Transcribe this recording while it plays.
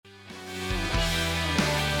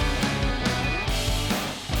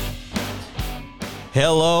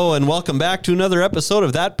Hello and welcome back to another episode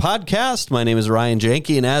of That Podcast. My name is Ryan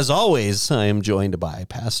Janke, and as always, I am joined by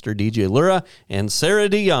Pastor DJ Lura and Sarah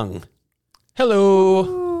DeYoung.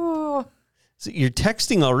 Hello. So you're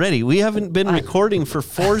texting already. We haven't been recording for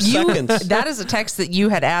 4 seconds. That is a text that you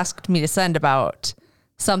had asked me to send about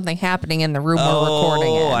something happening in the room we're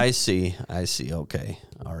recording in. Oh, I see. Okay.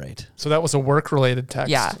 All right. So that was a work-related text.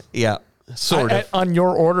 Yeah. Yeah. Sort of. On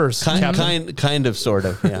your orders, Captain. Kind of, sort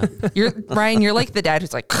of, yeah. Ryan, you're like the dad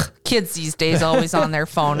who's like, kids these days always on their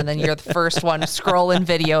phone, and then you're the first one scrolling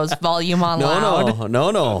videos, volume on loud.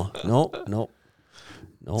 No.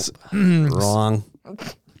 Wrong.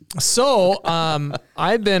 So,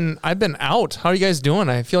 I've been out. How are you guys doing?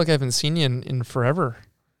 I feel like I haven't seen you in forever.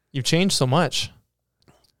 You've changed so much.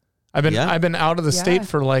 I've been out of the state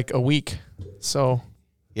for like a week. So,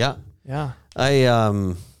 yeah.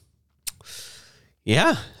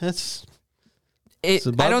 That's I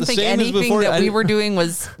don't think anything that we were doing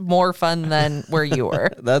was more fun than where you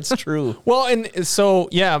were. That's true. Well, and so,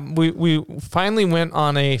 yeah, we finally went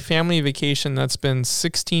on a family vacation that's been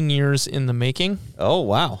 16 years in the making. Oh,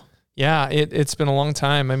 wow. Yeah, it's been a long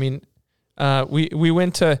time. I mean, we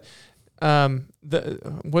went to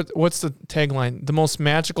what's the tagline? The most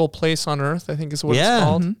magical place on earth, I think is what it's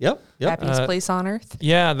called. Mm-hmm. Yep. Happiest place on earth.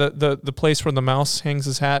 Yeah, the place where the mouse hangs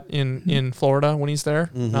his hat in Florida when he's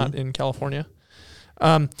there, not in California.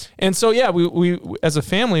 And so we as a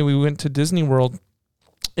family we went to Disney World,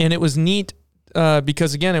 and it was neat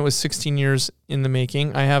because again it was 16 years in the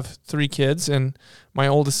making. I have 3 kids, and my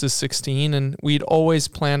oldest is 16, and we'd always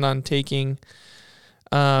planned on taking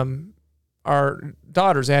our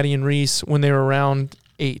daughters, Addie and Reese, when they were around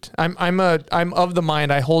 8. I'm of the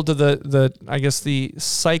mind, I hold to the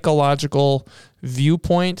psychological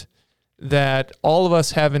viewpoint that all of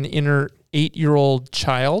us have an inner 8-year-old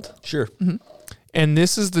child. Sure. Mm-hmm. And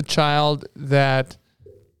this is the child that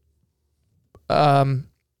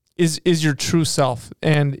is your true self,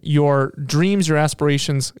 and your dreams, your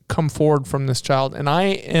aspirations come forward from this child. And I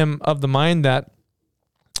am of the mind that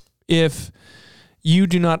if you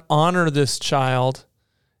do not honor this child,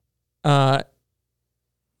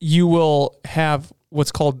 you will have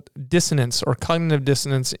what's called dissonance or cognitive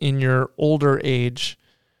dissonance in your older age,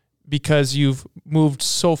 because you've moved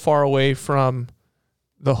so far away from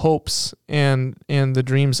the hopes and the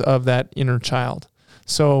dreams of that inner child.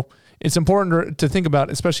 So it's important to think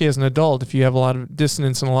about, especially as an adult, if you have a lot of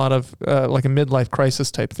dissonance and a lot of like a midlife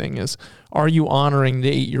crisis type thing, is, are you honoring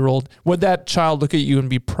the 8-year-old? Would that child look at you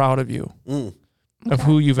and be proud of you, of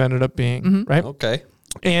who you've ended up being, right? Okay.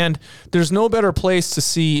 And there's no better place to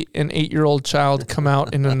see an 8-year-old child come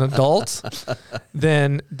out in an adult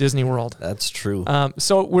than Disney World. That's true.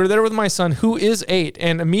 So we're there with my son, who is 8,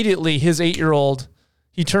 and immediately his 8-year-old,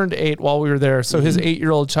 he turned 8 while we were there. So his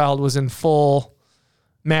 8-year-old child was in full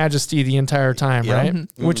majesty the entire time, right?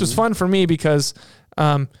 Mm-hmm. Which was fun for me because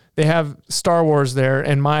they have Star Wars there,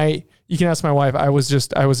 and you can ask my wife, I was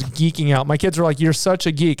geeking out. My kids were like, "You're such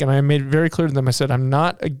a geek." And I made it very clear to them. I said, "I'm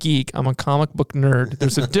not a geek. I'm a comic book nerd.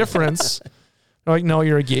 There's a difference." They're like, "No,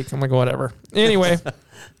 you're a geek." I'm like, "Whatever." Anyway.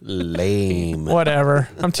 Lame. Whatever.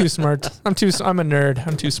 I'm too smart. I'm a nerd.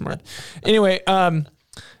 I'm too smart. Anyway,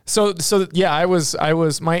 So yeah, I was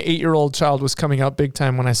my 8-year-old child was coming out big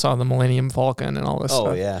time when I saw the Millennium Falcon and all this stuff.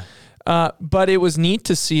 Oh yeah. But it was neat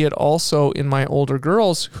to see it also in my older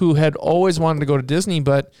girls, who had always wanted to go to Disney,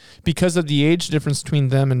 but because of the age difference between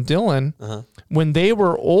them and Dylan, when they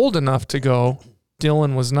were old enough to go,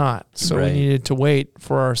 Dylan was not. So we needed to wait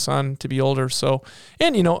for our son to be older. So,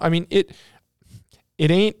 and I mean, it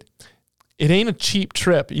ain't a cheap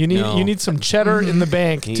trip. You need some cheddar in the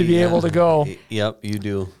bank to be able to go. Yep, you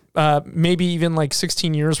do. Maybe even like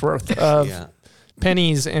 16 years worth of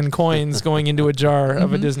pennies and coins going into a jar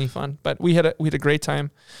of a Disney fund. But we had a great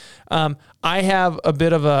time. I have a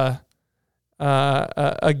bit of a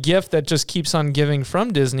gift that just keeps on giving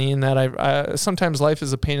from Disney, in that I sometimes life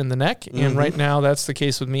is a pain in the neck, and right now that's the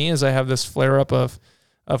case with me, as I have this flare up of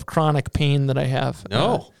chronic pain that I have.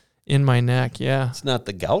 In my neck, yeah. It's not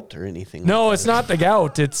the gout or anything. No, it's not the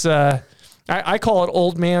gout. It's I call it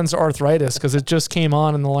old man's arthritis, because it just came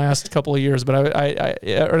on in the last couple of years, but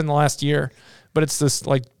or in the last year. But it's this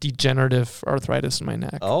like degenerative arthritis in my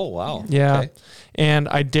neck. Oh wow. Yeah. Okay. And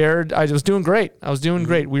I was doing great.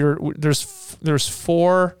 Great. There's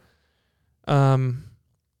 4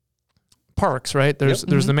 parks, right? There's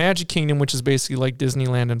the Magic Kingdom, which is basically like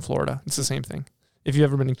Disneyland in Florida. It's the same thing. If you've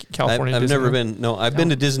ever been in California, I've never been. No, I've been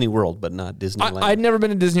to Disney World, but not Disneyland. I'd never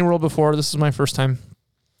been to Disney World before. This is my first time.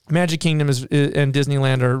 Magic Kingdom and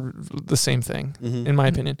Disneyland are the same thing, in my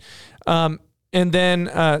opinion. And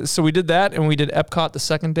then, so we did that, and we did Epcot the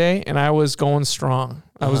second day, and I was going strong.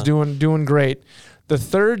 I was doing great. The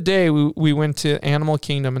third day, we went to Animal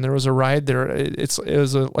Kingdom, and there was a ride there. It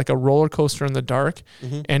was like a roller coaster in the dark,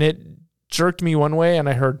 and it jerked me one way, and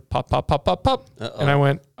I heard pop, pop, pop, pop, pop, and I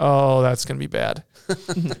went, "Oh, that's gonna be bad."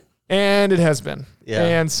 And it has been. Yeah.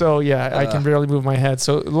 And so, I can barely move my head.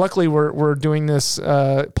 So luckily, we're doing this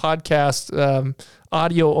podcast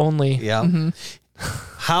audio only. Yeah.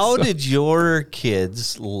 How did your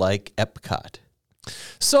kids like Epcot?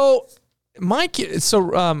 So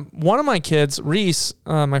one of my kids, Reese,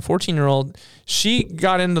 my 14-year-old, she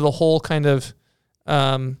got into the whole kind of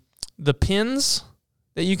the pins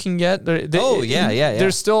that you can get.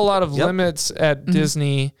 There's still a lot of limits at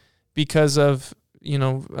Disney because of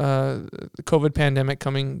the COVID pandemic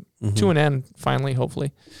coming to an end finally,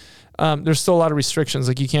 hopefully. There's still a lot of restrictions.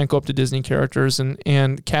 Like you can't go up to Disney characters,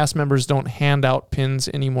 and cast members don't hand out pins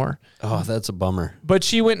anymore. Oh, that's a bummer. But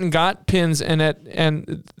she went and got pins,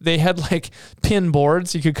 and they had like pin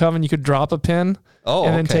boards. You could come and you could drop a pin,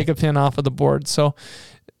 and then take a pin off of the board. So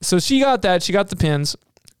she got that. She got the pins.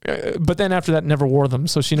 But then after that, never wore them,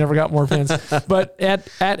 so she never got more pins. But at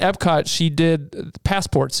Epcot, she did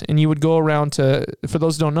passports, and you would go around to. For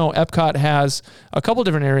those who don't know, Epcot has a couple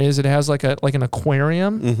different areas. It has like an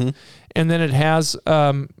aquarium, and then it has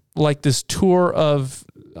like this tour of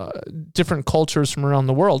different cultures from around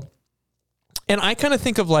the world. And I kind of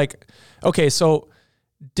think of like, okay, so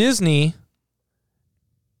Disney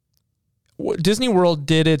World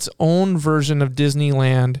did its own version of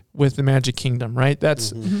Disneyland with the Magic Kingdom, right?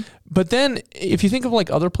 That's, but then if you think of like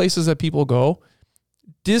other places that people go,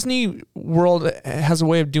 Disney World has a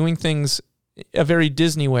way of doing things a very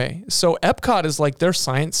Disney way. So Epcot is like their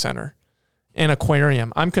science center and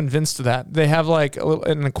aquarium. I'm convinced of that. They have like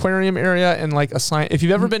an aquarium area and like a science. If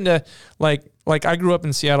you've ever been to like I grew up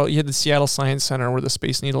in Seattle, you had the Seattle Science Center where the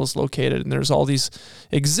Space Needle is located, and there's all these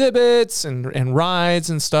exhibits and rides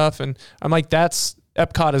and stuff. And I'm like,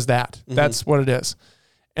 Epcot is that. That's what it is.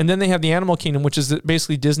 And then they have the Animal Kingdom, which is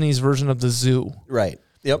basically Disney's version of the zoo. Right.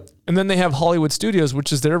 Yep. And then they have Hollywood Studios,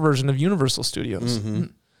 which is their version of Universal Studios.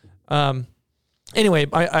 Anyway,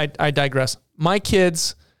 I digress. My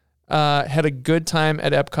kids had a good time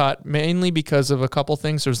at Epcot, mainly because of a couple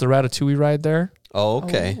things. There's the Ratatouille ride there. Oh,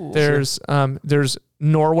 okay. There's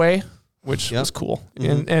Norway, which was cool,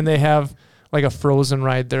 and they have like a Frozen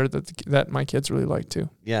ride there that my kids really like too.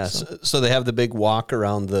 Yeah, so they have the big walk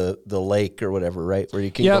around the lake or whatever, right, where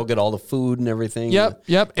you can go get all the food and everything. Yep.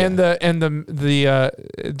 Yeah. And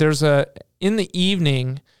there's in the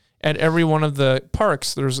evening at every one of the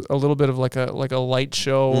parks, there's a little bit of like a light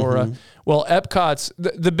show or Epcot's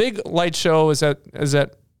the big light show is at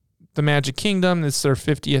the Magic Kingdom. It's their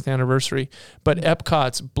 50th anniversary, but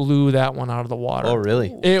Epcot's blew that one out of the water. Oh,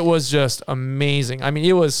 really? It was just amazing. I mean,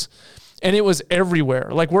 it was everywhere.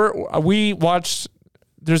 Like we watched.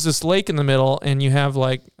 There's this lake in the middle, and you have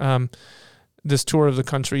like this tour of the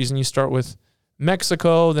countries, and you start with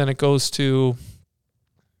Mexico, then it goes to,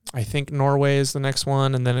 I think Norway is the next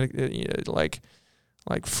one, and then it like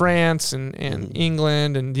France and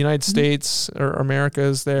England and the United States or America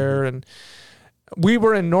is there, and we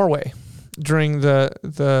were in Norway during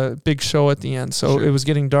the big show at the end, so it was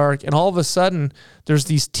getting dark, and all of a sudden there's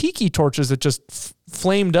these tiki torches that just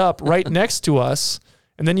flamed up right next to us,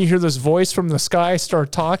 and then you hear this voice from the sky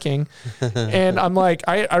start talking, and I'm like,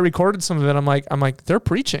 I recorded some of it. I'm like, they're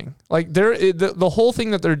preaching. Like the whole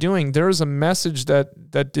thing that they're doing, there is a message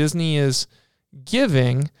that Disney is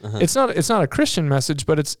giving. It's not a Christian message,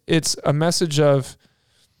 but it's a message of,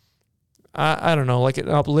 I don't know, like an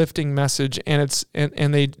uplifting message, and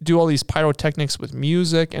and they do all these pyrotechnics with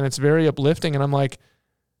music, and it's very uplifting. And I'm like,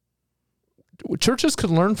 churches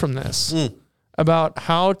could learn from this about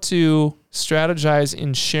how to strategize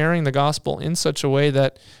in sharing the gospel in such a way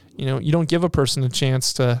that, you don't give a person a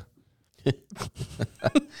chance to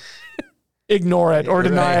ignore it or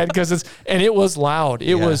deny it, because it was loud.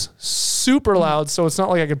 It was super loud. So it's not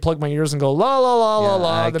like I could plug my ears and go, la, la, la, la,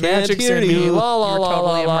 la, the magic's in me, la, la, la,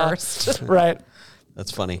 totally la, immersed. Right.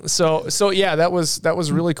 That's funny. So yeah, that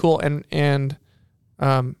was really cool. And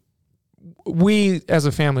we as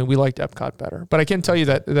a family, we liked Epcot better, but I can tell you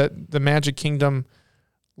that the Magic Kingdom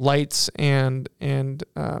lights and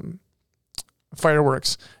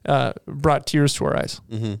fireworks brought tears to our eyes.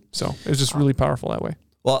 So it was just really powerful that way.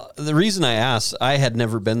 Well, the reason I asked, I had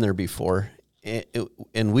never been there before,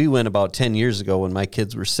 and we went about 10 years ago when my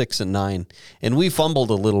kids were 6 and 9, and we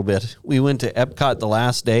fumbled a little bit. We went to Epcot the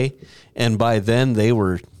last day, and by then they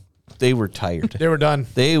were tired. They were done.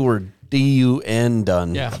 They were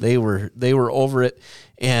done. Yeah. They were over it,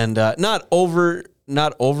 and not over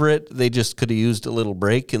not over it. They just could have used a little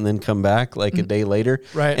break and then come back like a day later.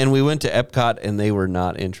 Right. And we went to Epcot and they were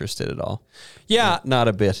not interested at all. Yeah. Not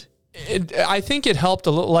a bit. I think it helped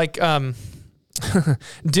a little. Like,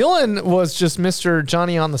 Dylan was just Mr.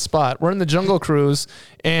 Johnny on the spot. We're in the Jungle Cruise,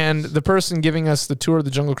 and the person giving us the tour of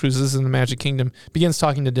the Jungle Cruise, this is in the Magic Kingdom, begins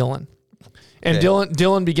talking to Dylan. And Okay.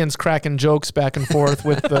 Dylan begins cracking jokes back and forth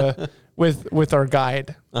with the with our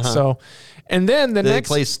guide. So, and then the Did next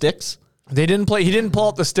they play sticks? He didn't pull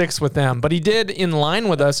out the sticks with them, but he did in line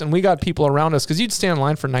with us, and we got people around us because you'd stand in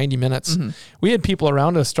line for 90 minutes. We had people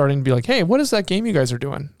around us starting to be like, "Hey, what is that game you guys are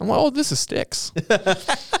doing?" I'm like, "Oh, this is sticks."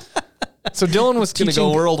 So Dylan was Gonna teaching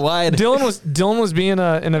go worldwide. Dylan was being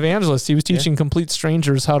an evangelist. He was teaching complete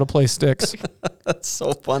strangers how to play sticks. That's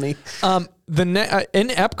so funny. In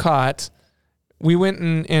Epcot, we went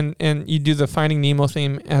and you do the Finding Nemo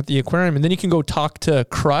theme at the aquarium, and then you can go talk to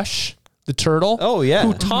Crush, the turtle. Oh, yeah.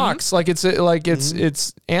 Who talks like it's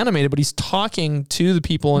animated, but he's talking to the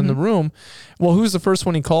people in the room. Well, who's the first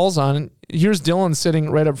one he calls on? Here's Dylan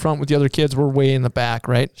sitting right up front with the other kids. We're way in the back,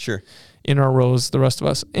 right? Sure. In our rows, the rest of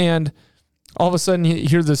us. And all of a sudden you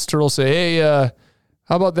hear this turtle say, "Hey,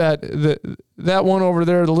 how about that one over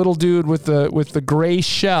there, the little dude with the gray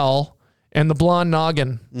shell and the blonde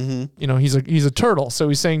noggin?" You know, he's a turtle, so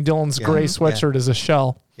he's saying Dylan's gray sweatshirt is a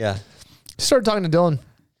shell. Yeah. He started talking to Dylan.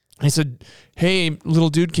 He said, "Hey, little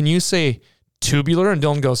dude, can you say tubular?" And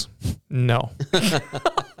Dylan goes, "No."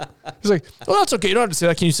 He's like, "Well, that's okay. You don't have to say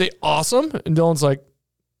that. Can you say awesome?" And Dylan's like,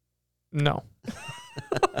 "No."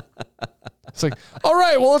 It's like, "All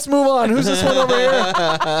right, well, let's move on. Who's this one over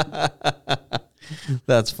here?"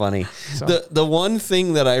 That's funny. So- The one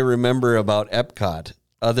thing that I remember about Epcot,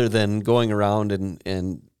 other than going around and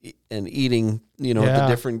eating, you know,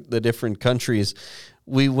 Yeah. the different countries,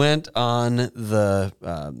 we went on the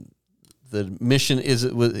mission. Is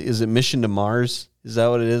it Mission to Mars? Is that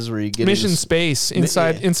what it is? Where you get Mission into Space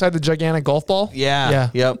inside the gigantic golf ball. Yeah. Yeah.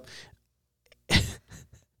 Yep.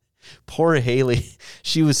 Poor Haley.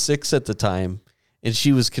 She was 6 at the time, and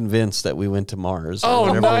she was convinced that we went to Mars.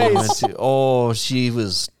 Oh, we nice. went to. Oh, she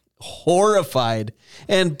was horrified.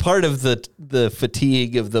 And part of the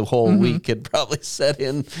fatigue of the whole week had probably set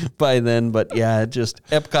in by then. But yeah,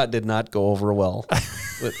 Epcot did not go over well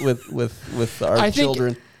with our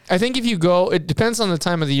children. I think if you go, it depends on the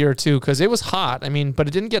time of the year too, because it was hot. I mean, but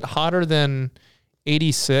it didn't get hotter than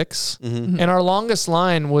 86. And our longest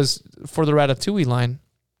line was for the Ratatouille line.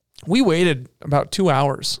 We waited about 2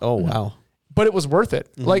 hours. Oh, wow. But it was worth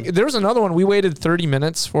it. Like, there was another one. We waited 30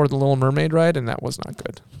 minutes for the Little Mermaid ride, and that was not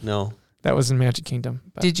good. No. That was in Magic Kingdom.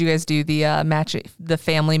 But Did you guys do the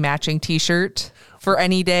family matching T-shirt for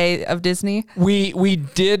any day of Disney? we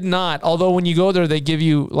did not. Although when you go there, they give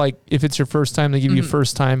you, like, if it's your first time, they give you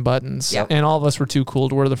first time buttons. Yep. And all of us were too cool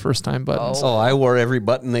to wear the first time buttons. Oh, I wore every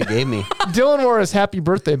button they gave me. Dylan wore his happy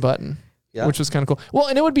birthday button. Yeah. Which was kind of cool. Well,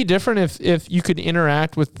 and it would be different if you could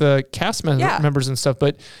interact with the cast members and stuff.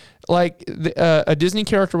 But like a Disney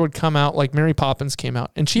character would come out, like Mary Poppins came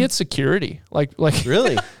out, and she had security. Like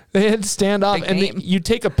Really? they had to stand up, Big and name. you'd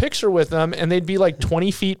take a picture with them, and they'd be like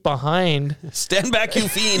 20 feet behind. Stand back, you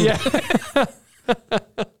fiend. Yeah.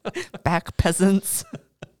 Back peasants.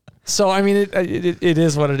 So I mean, it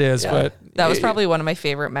is what it is. Yeah. But That was probably one of my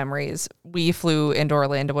favorite memories. We flew into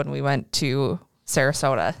Orlando when we went to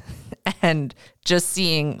Sarasota, and just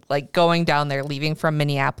seeing, like, going down there, leaving from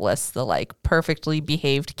Minneapolis, the like perfectly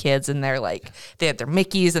behaved kids, and they're like, they had their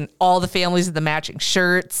Mickeys and all the families of the matching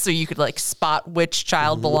shirts, so you could like spot which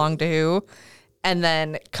child belonged to who. And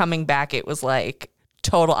then coming back, it was like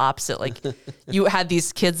total opposite. Like, you had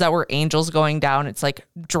these kids that were angels going down. It's like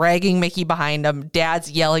dragging Mickey behind them. Dad's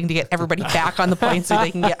yelling to get everybody back on the plane so they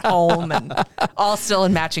can get home, and all still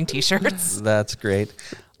in matching T-shirts. That's great.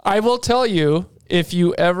 I will tell you, if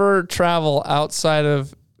you ever travel outside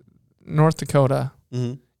of North Dakota,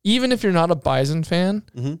 even if you're not a Bison fan,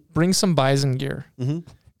 bring some Bison gear.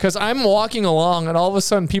 Because I'm walking along, and all of a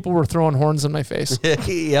sudden, people were throwing horns in my face.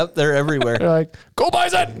 Yep, they're everywhere. They're like, "Go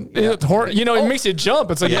Bison!" Horn, you know, it makes you jump.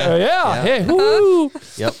 It's like, Yeah. yeah, hey, woo!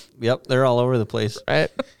 Yep, they're all over the place. Right?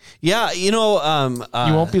 Yeah, you know,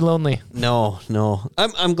 You won't be lonely. No.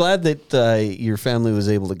 I'm glad that your family was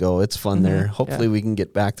able to go. It's fun there. Hopefully we can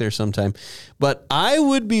get back there sometime. But I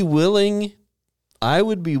would be willing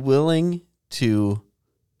to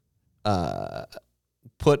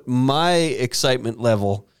put my excitement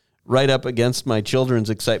level right up against my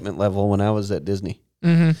children's excitement level when I was at Disney.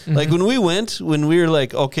 Like when we were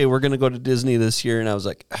like, okay, we're going to go to Disney this year. And I was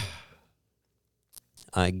like,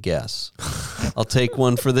 I guess I'll take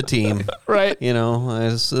one for the team. Right. You know,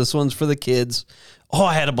 this one's for the kids. Oh,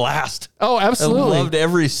 I had a blast. Oh, absolutely. I loved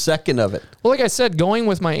every second of it. Well, like I said, going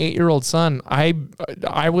with my 8-year-old son,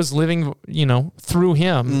 I was living, through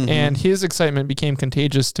him, and his excitement became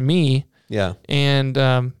contagious to me. Yeah. And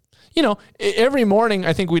every morning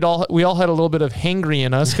I think we all had a little bit of hangry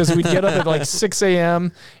in us because we'd get up at like 6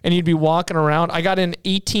 a.m. and you'd be walking around. I got in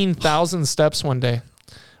 18,000 steps one day,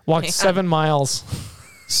 walked 7 miles.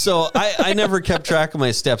 So I never kept track of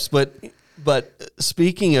my steps, but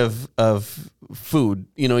speaking of food,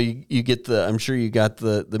 you get I'm sure you got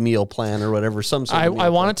the meal plan or whatever. I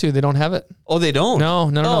wanted to. They don't have it. Oh, they don't?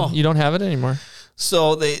 No. You don't have it anymore.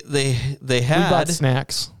 So they had. We bought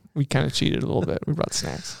snacks. We kind of cheated a little bit. We brought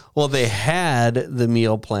snacks. Well, they had the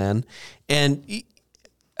meal plan, and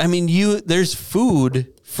I mean, there's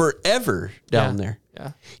food forever down there.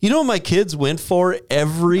 Yeah. You know what my kids went for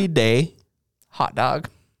every day? Hot dog.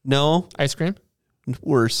 No. Ice cream?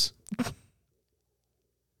 Worse.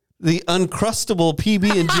 The Uncrustable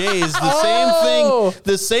PB&J's,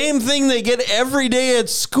 the same thing they get every day at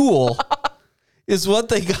school is what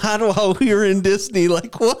they got while we were in Disney.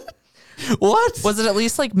 Like, what? What? Was it at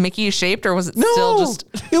least like Mickey shaped, or was it still just?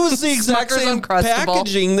 It was the exact Smucker's same Uncrustable?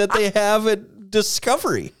 packaging that they have at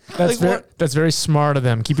Discovery. That's very smart of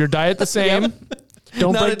them. Keep your diet the same.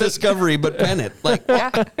 Don't Not break at Discovery, but Bennett. Like,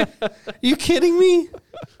 what? You kidding me?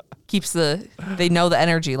 They know the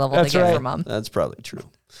energy level That's they get right. from them. That's probably true.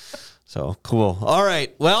 So cool. All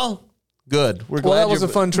right. Well, good. We're glad. Well, that was a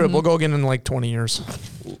fun trip. We'll go again in like 20 years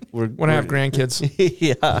when I have grandkids.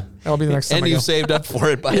 Yeah, That'll be the next time. and I you go. saved up for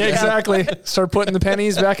it by Yeah, now. exactly. Start putting the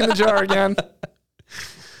pennies back in the jar again.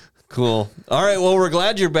 Cool. All right. Well, we're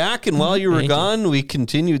glad you're back. And while you were Thank you. gone, we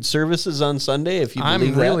continued services on Sunday. If you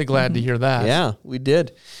believe I'm really that. glad to hear that. Yeah, we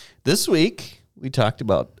did. This week we talked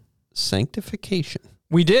about sanctification.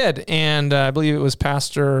 We did, and I believe it was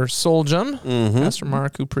Pastor Soljum, Mm-hmm. Pastor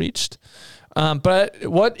Mark, who preached. But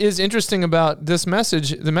what is interesting about this message,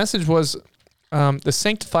 the message was the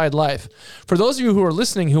sanctified life. For those of you who are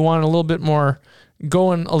listening who want a little bit more,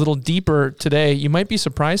 going a little deeper today, you might be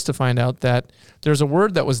surprised to find out that there's a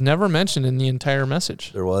word that was never mentioned in the entire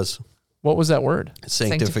message. There was What was that word?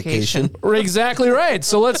 sanctification. Exactly right.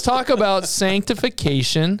 So let's talk about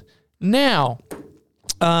sanctification now.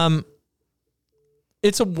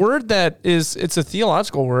 It's a word it's a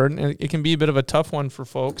theological word, and it can be a bit of a tough one for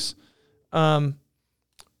folks. But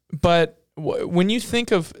when you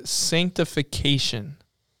think of sanctification,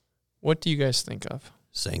 what do you guys think of?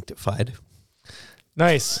 Sanctified.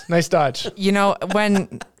 Nice dodge.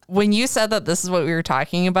 When you said that this is what we were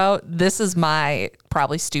talking about, this is my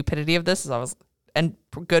probably stupidity of this. And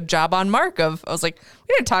good job on Mark. I was like,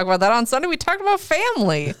 we didn't talk about that on Sunday. We talked about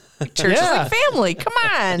family. Church is like family. Come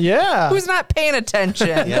on. Yeah. Who's not paying attention?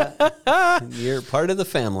 Yeah. You're part of the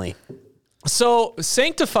family. So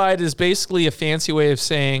sanctified is basically a fancy way of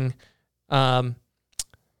saying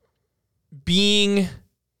being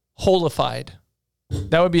holified.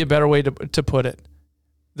 That would be a better way to put it.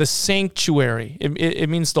 The sanctuary. It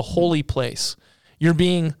means the holy place. You're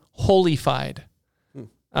being holified.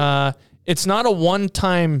 It's not a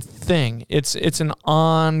one-time thing. It's an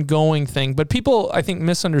ongoing thing. But people, I think,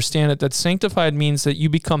 misunderstand it, that sanctified means that you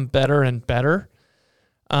become better and better.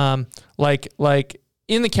 Like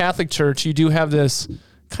in the Catholic Church, you do have this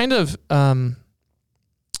kind of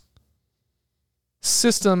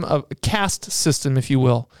system of caste system, if you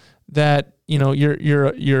will, that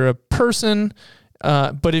you're a person,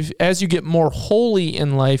 but as you get more holy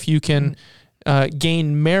in life, you can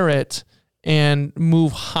gain merit and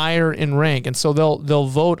move higher in rank. And so they'll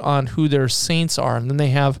vote on who their saints are. And then they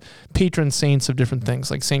have patron saints of different things,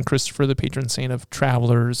 like St. Christopher, the patron saint of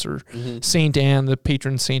travelers, or St. Anne, the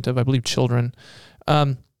patron saint of, I believe, children.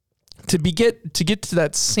 To get to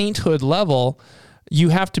that sainthood level, you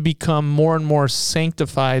have to become more and more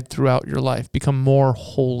sanctified throughout your life, become more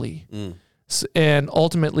holy, and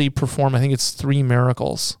ultimately perform, I think it's 3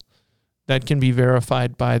 miracles that can be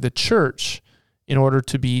verified by the church in order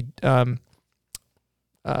to be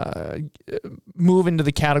move into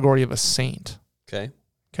the category of a saint.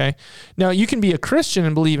 Okay. Now, you can be a Christian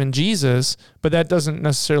and believe in Jesus, but that doesn't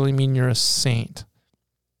necessarily mean you're a saint.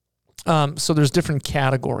 So there's different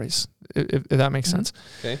categories, if that makes sense.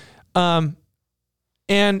 Okay.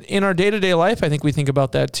 And in our day-to-day life, I think we think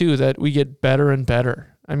about that too, that we get better and better.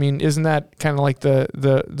 I mean, isn't that kind of like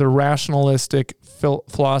the rationalistic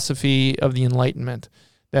philosophy of the Enlightenment?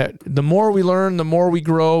 That the more we learn, the more we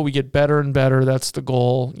grow, we get better and better. That's the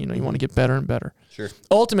goal. You want to get better and better. Sure.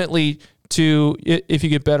 Ultimately, if you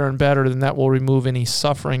get better and better, then that will remove any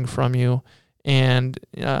suffering from you, and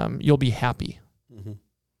you'll be happy. Mm-hmm.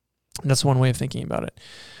 That's one way of thinking about it.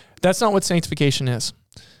 That's not what sanctification is.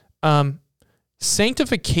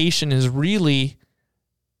 Sanctification is really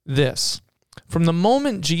this. From the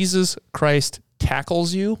moment Jesus Christ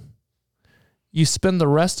tackles you, you spend the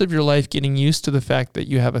rest of your life getting used to the fact that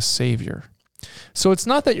you have a Savior. So it's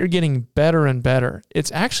not that you're getting better and better.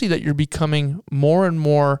 It's actually that you're becoming more and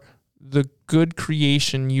more the good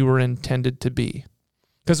creation you were intended to be.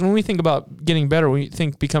 Because when we think about getting better, we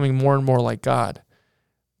think becoming more and more like God.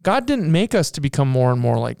 God didn't make us to become more and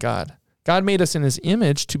more like God. God made us in his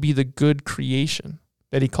image to be the good creation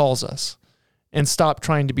that he calls us, and stop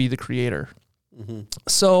trying to be the creator. Mm-hmm.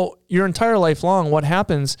 So your entire life long, what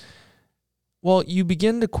happens? Well, you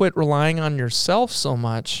begin to quit relying on yourself so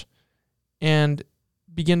much and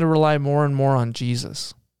begin to rely more and more on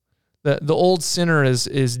Jesus. The old sinner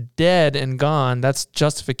is dead and gone. That's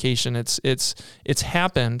justification. It's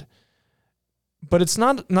happened. But it's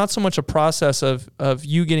not so much a process of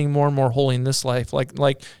you getting more and more holy in this life.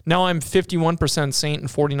 Like now I'm 51% saint and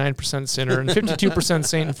 49% sinner and 52%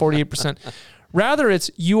 saint and 48%. Rather, it's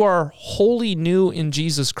you are wholly new in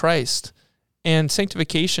Jesus Christ. And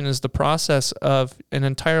sanctification is the process of an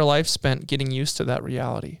entire life spent getting used to that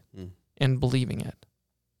reality and believing it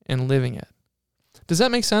and living it. Does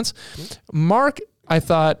that make sense? Mark, I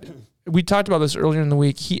thought, we talked about this earlier in the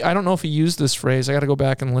week. I don't know if he used this phrase. I got to go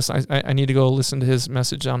back and listen. I need to go listen to his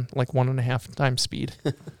message on like 1.5 times speed.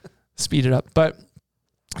 Speed it up. But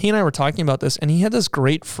he and I were talking about this, and he had this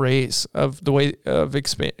great phrase of the way of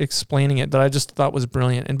explaining it that I just thought was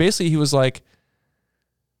brilliant. And basically he was like,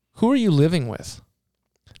 who are you living with?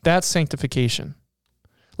 That's sanctification.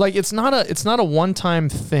 Like it's not a one-time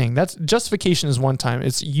thing. That's justification is one time.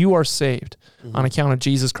 It's you are saved on account of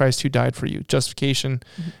Jesus Christ who died for you. Justification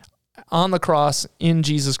on the cross in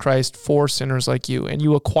Jesus Christ for sinners like you, and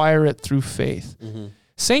you acquire it through faith.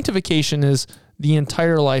 Sanctification is the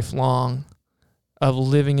entire life long of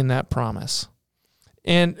living in that promise.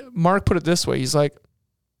 And Mark put it this way. He's like,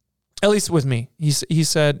 at least with me, he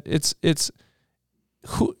said, it's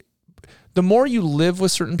who. The more you live with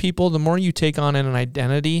certain people, the more you take on an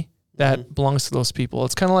identity that belongs to those people.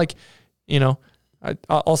 It's kind of like,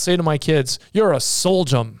 I'll say to my kids, you're a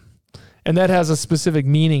soldier, and that has a specific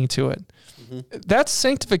meaning to it. That's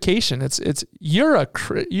sanctification. It's you're a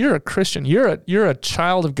Christian. You're a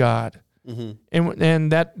child of God,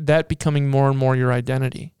 and that becoming more and more your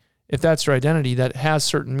identity. If that's your identity, that has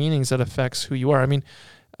certain meanings that affects who you are. I mean,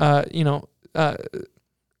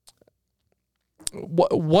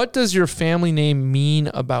 what does your family name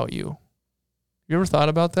mean about you? You ever thought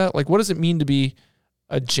about that? Like, what does it mean to be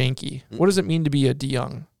a Janke? What does it mean to be a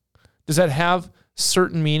DeYoung? Does that have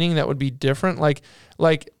certain meaning that would be different? Like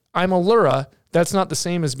I'm a Lura. That's not the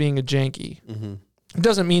same as being a Janke. It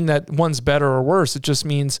doesn't mean that one's better or worse. It just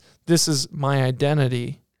means this is my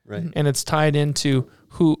identity, right? And it's tied into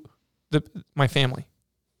my family.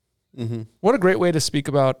 What a great way to speak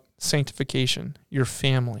about sanctification, your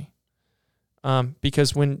family.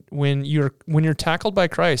 Because when you're tackled by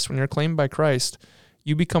Christ, when you're claimed by Christ,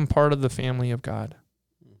 you become part of the family of God.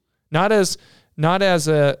 Not as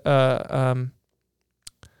a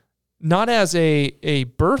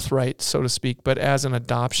birthright, so to speak, but as an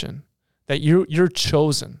adoption, that you're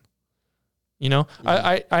chosen.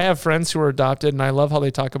 I have friends who are adopted, and I love how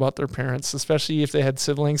they talk about their parents, especially if they had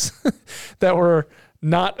siblings that were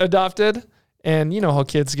not adopted. And you know how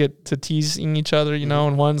kids get to teasing each other,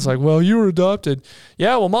 and one's like, well, you were adopted.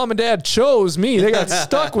 Yeah, well, mom and dad chose me. They got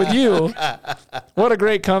stuck with you. What a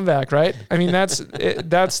great comeback, right? I mean, that's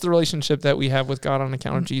the relationship that we have with God on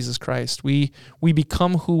account of Jesus Christ. We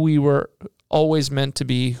become who we were always meant to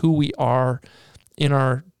be, who we are in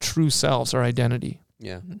our true selves, our identity.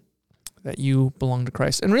 Yeah. That you belong to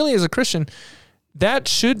Christ. And really, as a Christian, that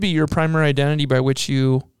should be your primary identity by which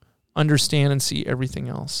you understand and see everything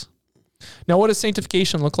else. Now, what does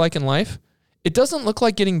sanctification look like in life? It doesn't look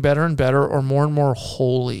like getting better and better or more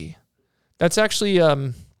holy. That's actually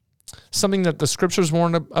something that the scriptures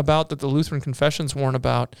warn about, that the Lutheran confessions warn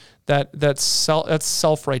about, that's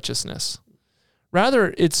self-righteousness.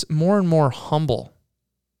 Rather, it's more and more humble.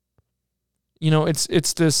 It's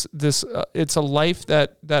it's a life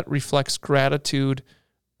that reflects gratitude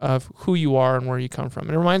of who you are and where you come from.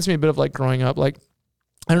 And it reminds me a bit of like growing up. Like,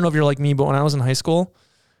 I don't know if you're like me, but when I was in high school,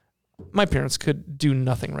 my parents could do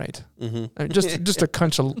nothing right. I mean, just a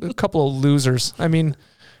couple of losers. I mean,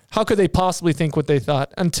 how could they possibly think what they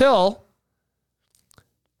thought? Until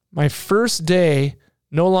my first day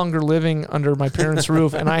no longer living under my parents'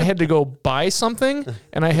 roof, and I had to go buy something,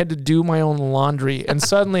 and I had to do my own laundry. And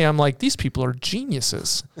suddenly I'm like, these people are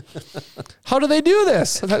geniuses. How do they do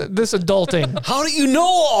this? This adulting. How do you know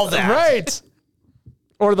all that? Right.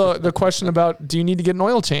 Or the question about, do you need to get an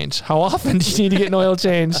oil change? How often do you need to get an oil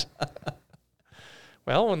change?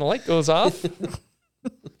 Well, when the light goes off,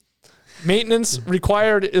 maintenance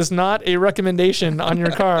required is not a recommendation on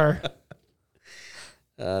your car.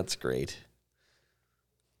 That's great.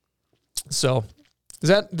 So,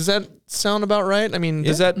 does that sound about right? I mean,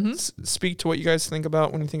 does that speak to what you guys think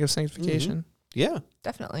about when you think of sanctification? Yeah.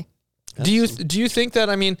 Definitely. Do you think that,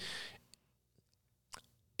 I mean,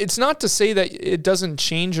 it's not to say that it doesn't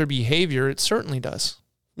change your behavior. It certainly does.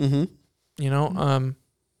 Mm-hmm. You know,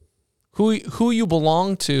 who you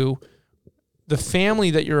belong to, the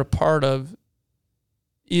family that you're a part of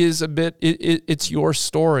is a bit, it's your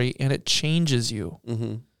story and it changes you.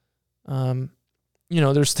 Mm-hmm. You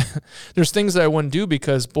know, there's things that I wouldn't do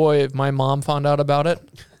because, boy, if my mom found out about it.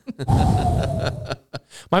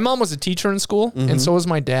 My mom was a teacher in school, and so was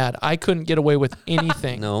my dad. I couldn't get away with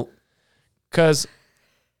anything. No. Because,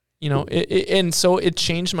 you know, and so it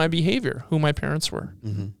changed my behavior, who my parents were,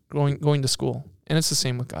 going to school. And it's the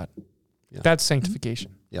same with God. Yeah. That's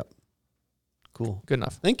sanctification. Yep. Cool. Good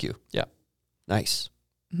enough. Thank you. Yeah. Nice.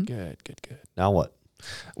 Good. Now what?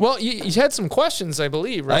 Well, you had some questions, I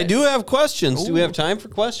believe, right? I do have questions. Ooh. Do we have time for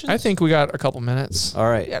questions? I think we got a couple minutes. All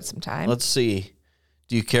right. We got some time. Let's see.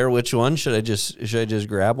 Do you care which one? Should I just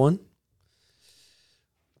grab one?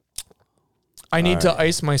 I need to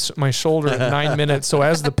ice my shoulder in 9 minutes. So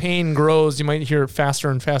as the pain grows, you might hear faster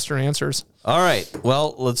and faster answers. All right.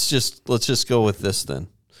 Well, let's just go with this then.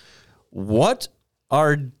 What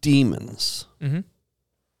are demons?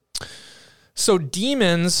 So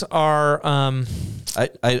demons are. I'm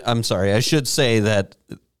sorry. I should say that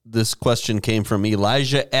this question came from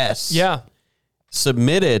Elijah S. Yeah.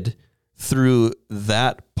 Submitted through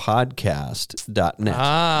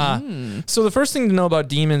thatpodcast.net. So the first thing to know about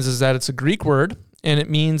demons is that it's a Greek word, and it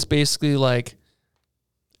means basically like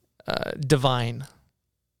divine.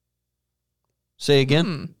 Say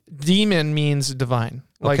again. Demon means divine,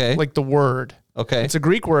 like the word. Okay. It's a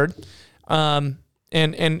Greek word, and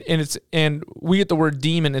we get the word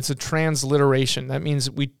demon. It's a transliteration. That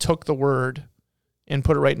means we took the word and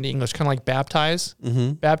put it right into English, kind of like baptize.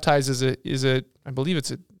 Baptize is a I believe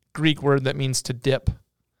it's a Greek word that means to dip.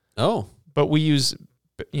 Oh. But we use,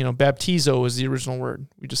 baptizo is the original word.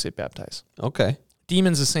 We just say baptize. Okay.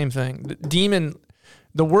 Demon's the same thing.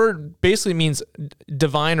 The word basically means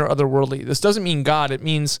divine or otherworldly. This doesn't mean God. It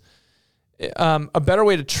means a better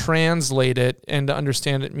way to translate it and to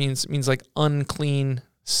understand it means like unclean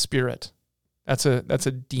spirit. That's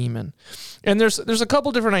a demon. And there's a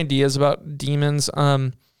couple different ideas about demons.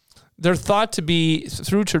 They're thought to be,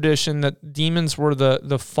 through tradition, that demons were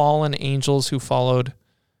the fallen angels who followed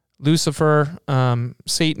Lucifer,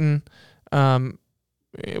 Satan,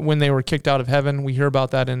 when they were kicked out of heaven. We hear about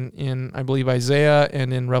that in I believe, Isaiah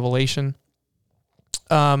and in Revelation.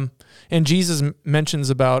 And Jesus mentions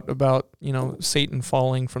about Satan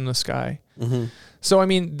falling from the sky. So, I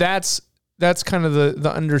mean, that's kind of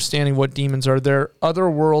the understanding of what demons are. They're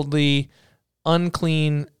otherworldly,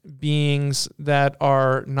 unclean beings that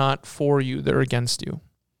are not for you. They're against you.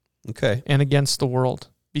 Okay. And against the world,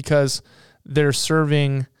 because they're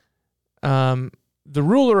serving the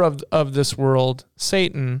ruler of this world,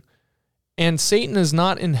 Satan, and Satan is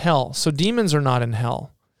not in hell. So demons are not in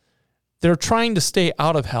hell. They're trying to stay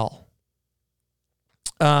out of hell.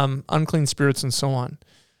 Unclean spirits and so on.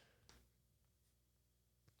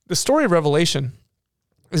 The story of Revelation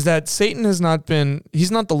is that Satan he's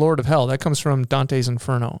not the Lord of hell. That comes from Dante's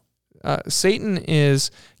Inferno. Satan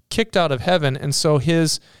is kicked out of heaven, and so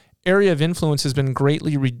his area of influence has been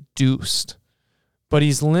greatly reduced, but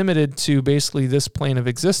he's limited to basically this plane of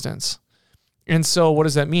existence. And so what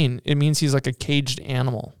does that mean? It means he's like a caged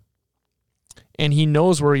animal. And he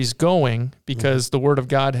knows where he's going because the word of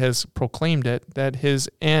God has proclaimed it, that his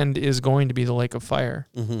end is going to be the lake of fire.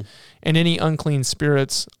 And any unclean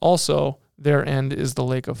spirits also, their end is the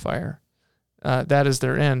lake of fire. That is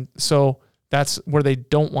their end. So that's where they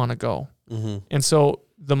don't want to go. And so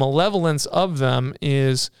the malevolence of them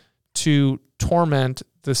is to torment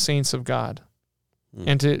the saints of God.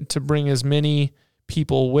 And to bring as many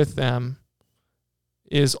people with them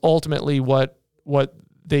is ultimately what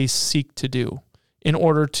they seek to do in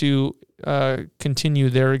order to continue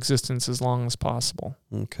their existence as long as possible.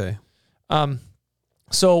 Okay.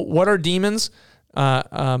 So what are demons?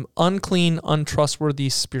 Unclean, untrustworthy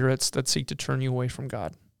spirits that seek to turn you away from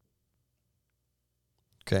God.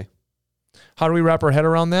 Okay. How do we wrap our head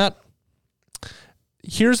around that?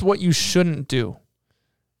 Here's what you shouldn't do.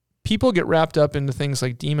 People get wrapped up into things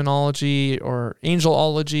like demonology or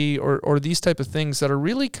angelology or these type of things that are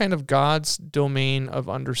really kind of God's domain of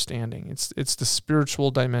understanding. It's the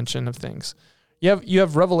spiritual dimension of things. You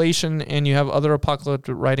have Revelation and you have other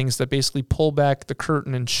apocalyptic writings that basically pull back the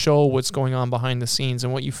curtain and show what's going on behind the scenes.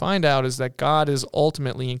 And what you find out is that God is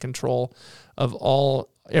ultimately in control of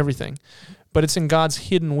everything. But it's in God's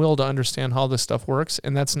hidden will to understand how this stuff works,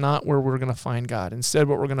 and that's not where we're going to find God. Instead,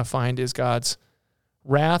 what we're going to find is God's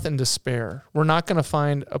wrath and despair. We're not going to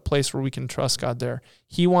find a place where we can trust God there.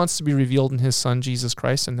 He wants to be revealed in his Son, Jesus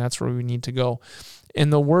Christ, and that's where we need to go.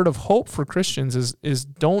 And the word of hope for Christians is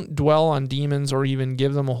don't dwell on demons or even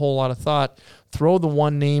give them a whole lot of thought. Throw the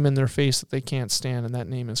one name in their face that they can't stand, and that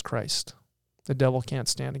name is Christ. The devil can't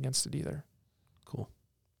stand against it either. Cool.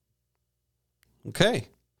 Okay.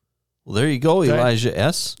 Well, there you go, Okay. Elijah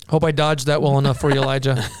S. Hope I dodged that well enough for you,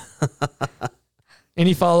 Elijah.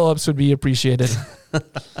 Any follow-ups would be appreciated.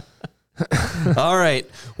 All right.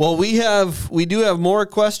 Well, we do have more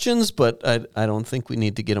questions, but I don't think we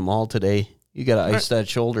need to get them all today. You got to ice that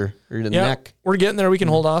shoulder or the neck. We're getting there. We can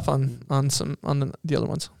hold off on the other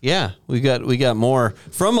ones. Yeah, we got more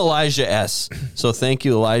from Elijah S. So thank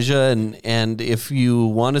you, Elijah. And if you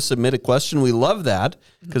want to submit a question, we love that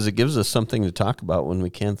because it gives us something to talk about when we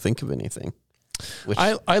can't think of anything.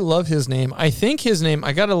 I love his name. I think his name,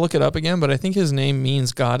 I got to look it up again, but I think his name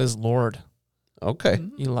means God is Lord. Okay.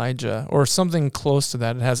 Elijah, or something close to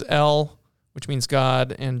that. It has El, which means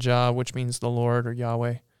God, and Jah, which means the Lord or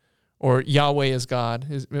Yahweh. Or Yahweh is God.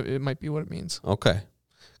 It might be what it means. Okay.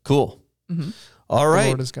 Cool. Mm-hmm. All The right.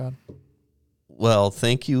 Lord is God. Well,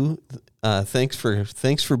 thank you. Thanks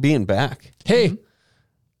for being back. Hey,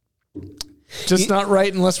 just not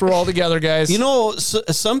right unless we're all together, guys. You know,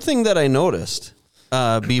 something that I noticed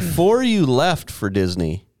before you left for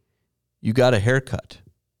Disney, you got a haircut.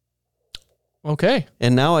 Okay.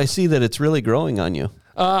 And now I see that it's really growing on you.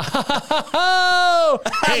 And that's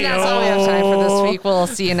all we have time for this week. We'll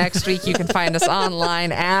see you next week. You can find us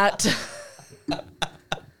online at...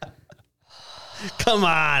 Come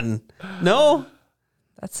on. No?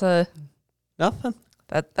 That's a... Nothing?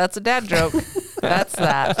 That's a dad joke. That's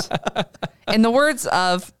that. In the words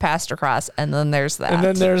of Pastor Cross, and then there's that. And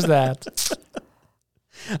then there's that.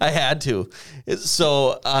 I had to.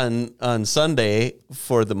 So on Sunday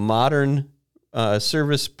for the modern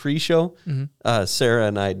service pre-show, Sarah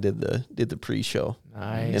and I did the pre-show.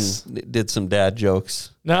 Nice. And did some dad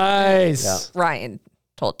jokes. Nice. Yeah. Ryan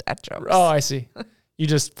told dad jokes. Oh, I see. You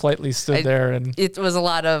just politely stood there and... It was a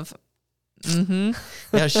lot of...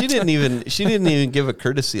 Yeah, she didn't even give a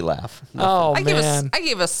courtesy laugh. Oh, I man.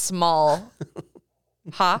 gave a small...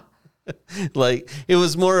 Like it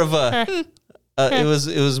was more of a it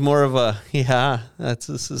was more of a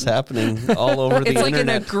this is happening all over the It's like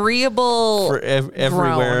internet an agreeable for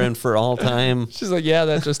everywhere groan. and for all time. She's like, yeah,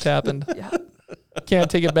 that just happened. Yeah. Can't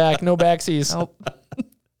take it back. No backsies. Nope.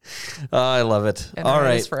 I love it. And All it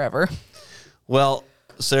right. is forever. Well,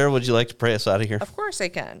 Sarah, would you like to pray us out of here? Of course I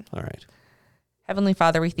can. All right. Heavenly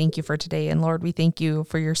Father, we thank you for today. And Lord, we thank you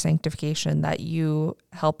for your sanctification, that you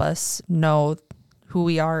help us know who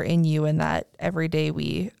we are in you, and that every day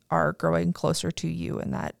we are growing closer to you,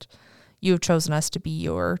 and that you have chosen us to be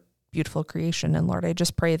your beautiful creation. And Lord, I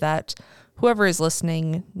just pray that whoever is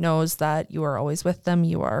listening knows that you are always with them,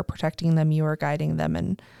 you are protecting them, you are guiding them.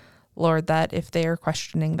 And Lord, that if they are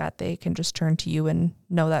questioning, that they can just turn to you and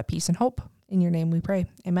know that peace and hope. In your name we pray.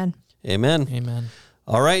 Amen. Amen. Amen.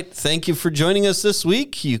 All right. Thank you for joining us this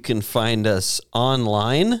week. You can find us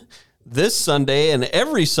online this Sunday and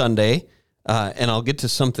every Sunday. And I'll get to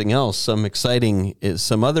something else, some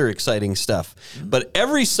other exciting stuff. But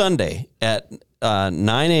every Sunday at 9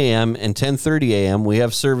 a.m. and 10:30 a.m., we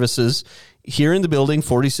have services here in the building,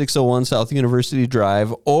 4601 South University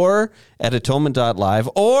Drive, or at atonement.live,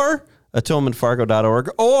 or atonementfargo.org,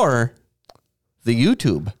 or the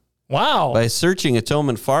YouTube Wow. by searching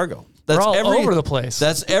Atonement Fargo. We're all over the place.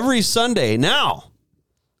 That's every Sunday. Now,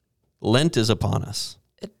 Lent is upon us.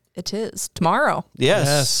 It is tomorrow.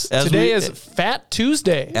 Yes. Today is Fat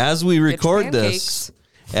Tuesday. As we record pancakes.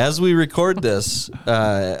 this,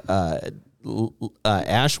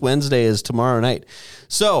 Ash Wednesday is tomorrow night.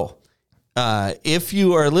 So, if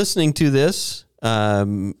you are listening to this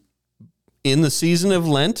in the season of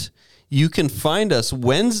Lent, you can find us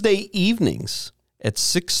Wednesday evenings at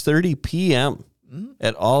 6:30 p.m.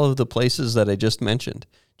 at all of the places that I just mentioned.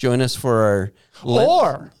 Join us for our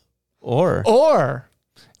Lent. Or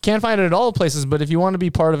can't find it at all places, but if you want to be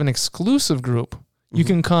part of an exclusive group, you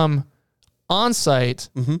can come on site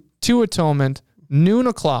to Atonement, noon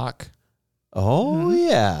o'clock. Oh,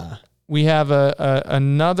 yeah. We have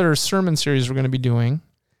another sermon series we're going to be doing.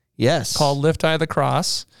 Yes. Called Lift High the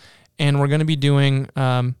Cross. And we're going to be doing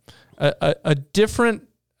a different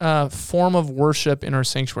form of worship in our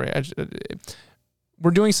sanctuary.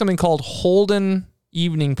 we're doing something called Holden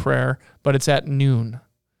Evening Prayer, but it's at noon.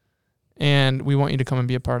 And we want you to come and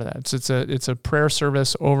be a part of that. It's a prayer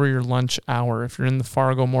service over your lunch hour. If you're in the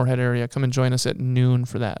Fargo Moorhead area, come and join us at noon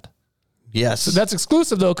for that. Yes. So that's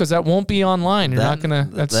exclusive though, because that won't be online. You're not gonna.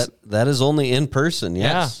 That is only in person.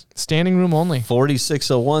 Yes. Yeah, standing room only.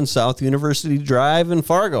 4601 South University Drive in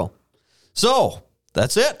Fargo. So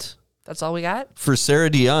that's it. That's all we got. For Sarah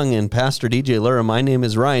DeYoung and Pastor DJ Lura, my name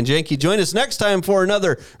is Ryan Janke. Join us next time for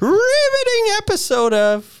another riveting episode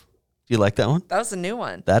of. Do you like that one? That was a new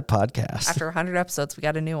one. That podcast. After 100 episodes, we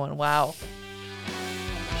got a new one. Wow.